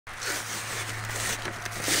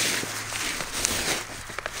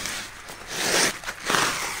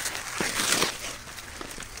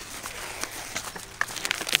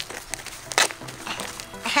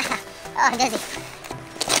I'm dizzy.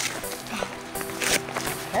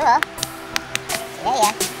 Oh well.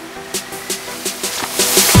 Yeah.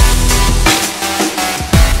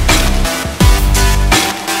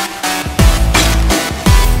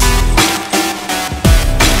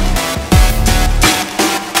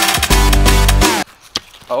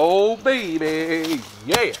 Oh baby,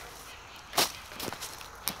 yeah.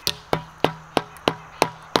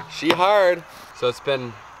 She hard. So it's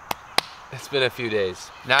been a few days.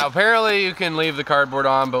 Now apparently you can leave the cardboard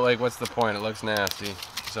on, but like what's the point? It looks nasty.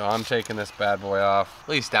 So I'm taking this bad boy off, at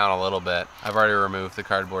least down a little bit. I've already removed the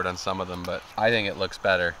cardboard on some of them, but I think it looks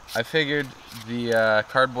better. I figured the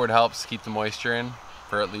cardboard helps keep the moisture in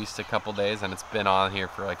for at least a couple days, and it's been on here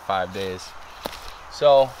for like 5 days.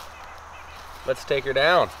 So let's take her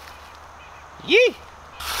down. Yee!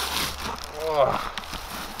 Oh.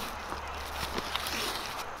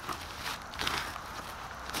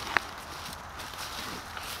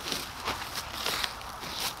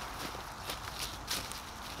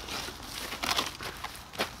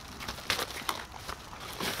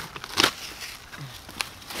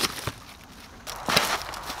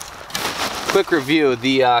 Quick review,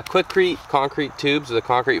 the Quikrete concrete tubes, or the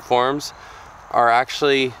concrete forms, are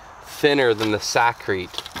actually thinner than the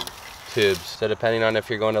Sakrete tubes. So depending on if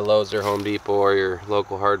you're going to Lowe's or Home Depot or your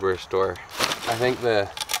local hardware store, I think the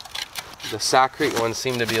Sakrete ones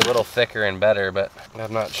seem to be a little thicker and better, but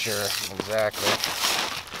I'm not sure exactly.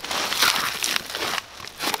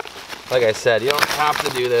 Like I said, you don't have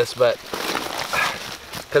to do this, but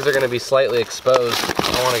because they're going to be slightly exposed,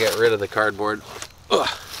 I want to get rid of the cardboard. Ugh.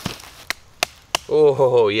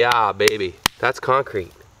 Oh yeah, baby. That's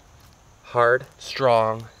concrete. Hard,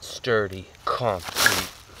 strong, sturdy concrete.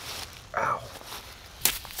 Ow.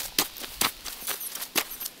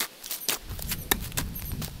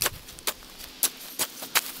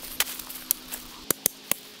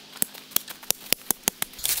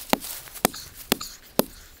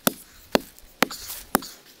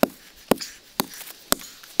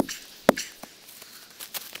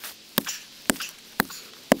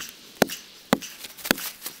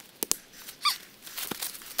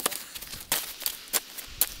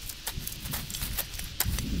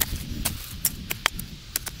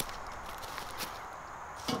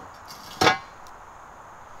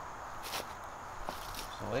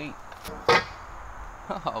 Wait.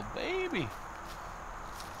 Oh, baby.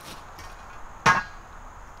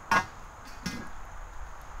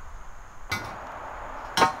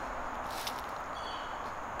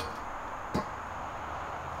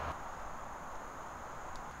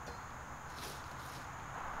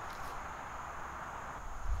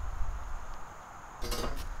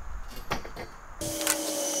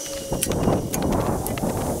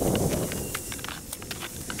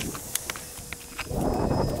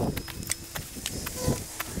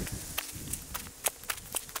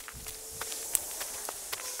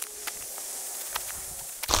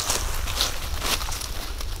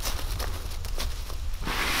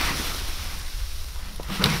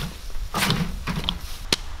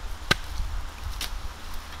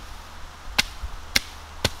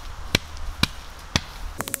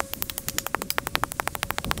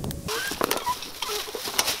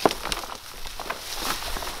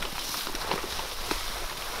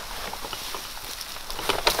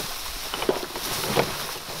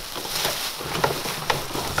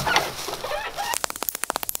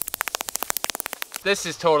 This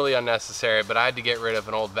is totally unnecessary, but I had to get rid of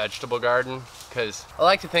an old vegetable garden because I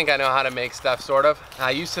like to think I know how to make stuff, sort of.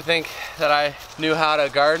 I used to think that I knew how to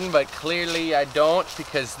garden, but clearly I don't,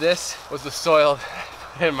 because this was the soil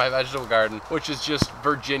in my vegetable garden, which is just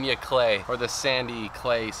Virginia clay, or the sandy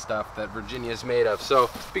clay stuff that Virginia is made of. So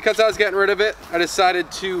because I was getting rid of it, I decided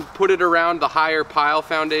to put it around the higher pile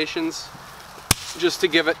foundations just to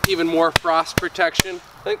give it even more frost protection.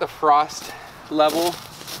 I think the frost level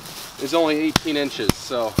is only 18 inches,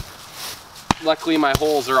 so luckily my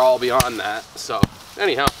holes are all beyond that. So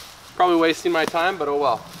anyhow, probably wasting my time, but oh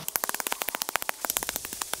well.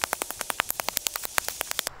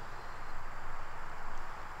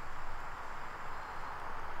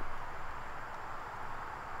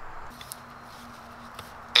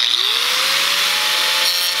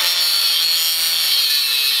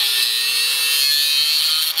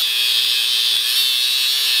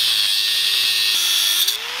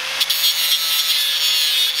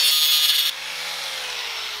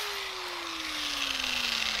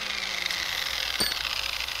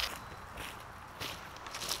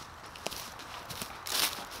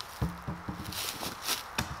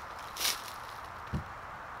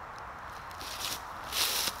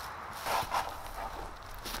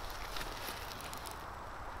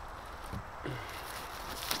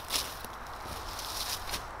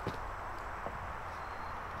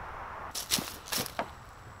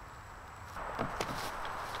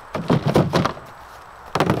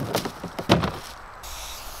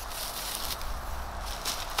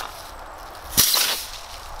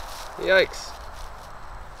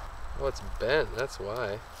 Oh, it's bent, that's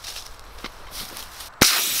why.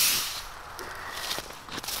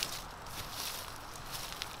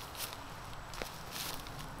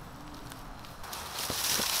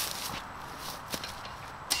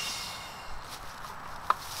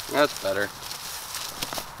 That's better.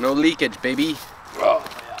 No leakage, baby. Oh,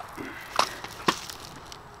 yeah.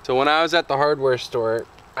 So when I was at the hardware store,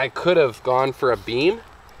 I could have gone for a beam,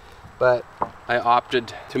 but I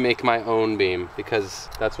opted to make my own beam because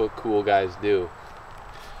that's what cool guys do,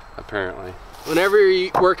 apparently. Whenever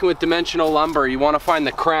you're working with dimensional lumber, you want to find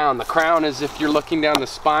the crown. The crown is if you're looking down the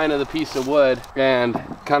spine of the piece of wood and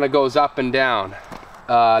kind of goes up and down.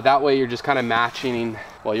 That way you're just kind of matching,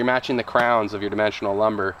 well, you're matching the crowns of your dimensional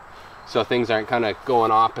lumber, so things aren't kind of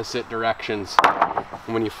going opposite directions.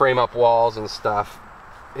 And when you frame up walls and stuff,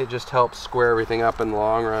 it just helps square everything up in the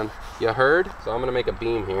long run. You heard? So I'm gonna make a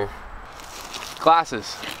beam here.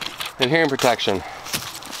 Glasses and hearing protection,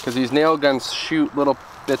 because these nail guns shoot little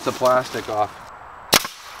bits of plastic off.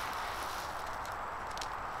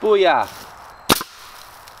 Booyah!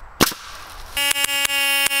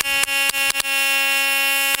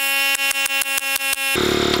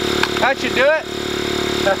 That should do it.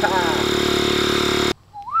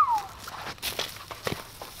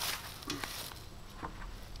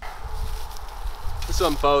 This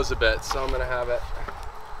one bows a bit, so I'm gonna have it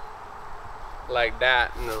like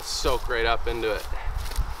that, and it'll soak right up into it.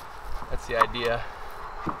 That's the idea.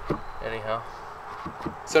 Anyhow.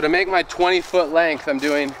 So to make my 20-foot length, I'm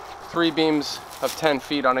doing 3 beams of 10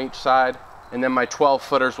 feet on each side, and then my 12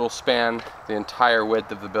 footers will span the entire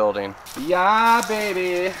width of the building. Yeah,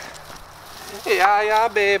 baby. Yeah, yeah,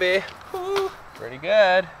 baby. Woo. Pretty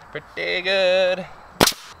good. Pretty good.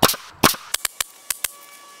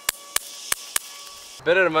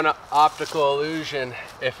 Bit of an optical illusion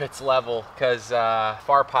if it's level, because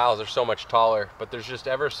far piles are so much taller, but there's just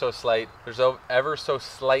ever so slightly a slope, ever so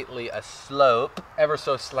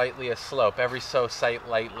slightly a slope, every so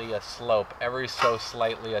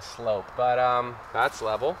slightly a slope, but that's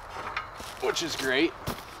level, which is great.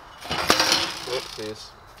 Oopsies.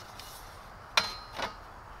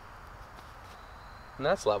 And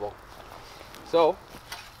that's level. So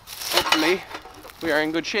hopefully we are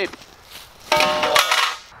in good shape.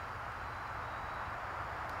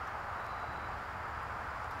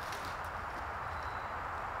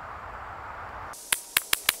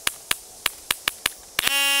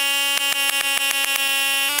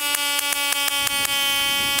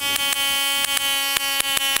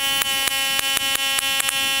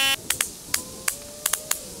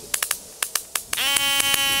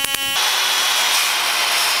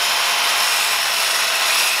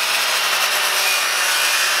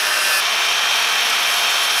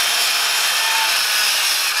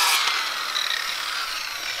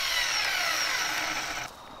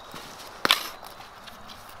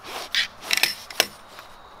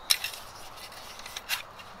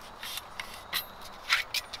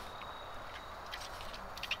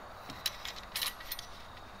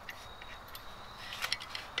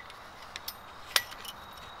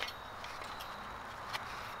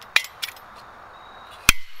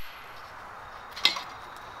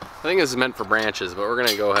 I think this is meant for branches, but we're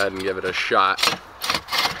gonna go ahead and give it a shot.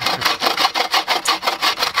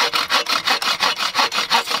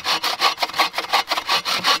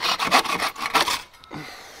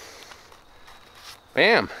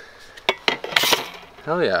 Bam!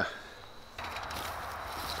 Hell yeah.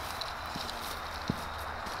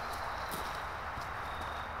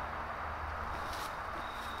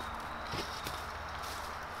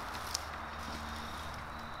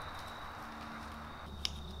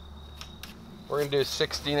 We're gonna do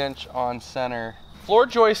 16-inch on center. Floor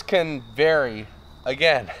joists can vary.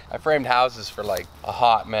 Again, I framed houses for like a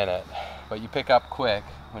hot minute, but you pick up quick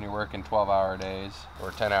when you're working 12-hour days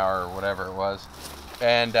or 10-hour or whatever it was.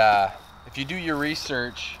 And if you do your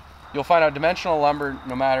research, you'll find out dimensional lumber,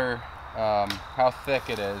 no matter how thick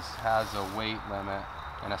it is, has a weight limit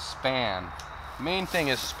and a span. The main thing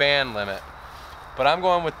is span limit. But I'm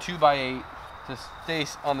going with 2x8 to stay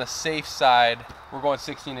on the safe side. We're going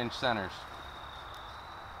 16-inch centers.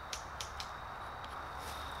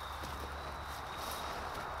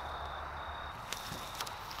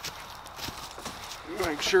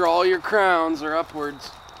 Make sure all your crowns are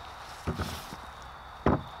upwards.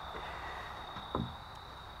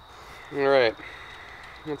 All right,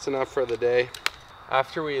 that's enough for the day.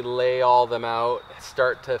 After we lay all them out,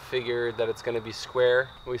 start to figure that it's going to be square,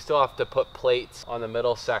 we still have to put plates on the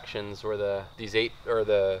middle sections where the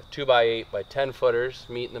 2x8 by 10 footers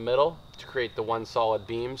meet in the middle to create the one solid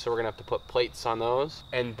beam. So we're gonna have to put plates on those,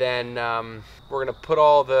 and then we're gonna put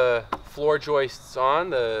all the floor joists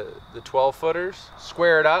on the 12 footers,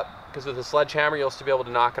 square it up, because with a sledgehammer you'll still be able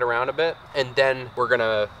to knock it around a bit, and then we're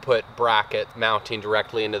gonna put bracket mounting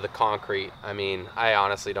directly into the concrete. I mean, I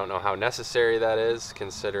honestly don't know how necessary that is,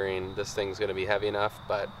 considering this thing's gonna be heavy enough,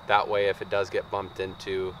 but that way if it does get bumped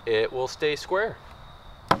into, it will stay square.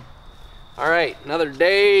 All right, another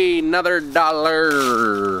day, another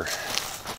dollar.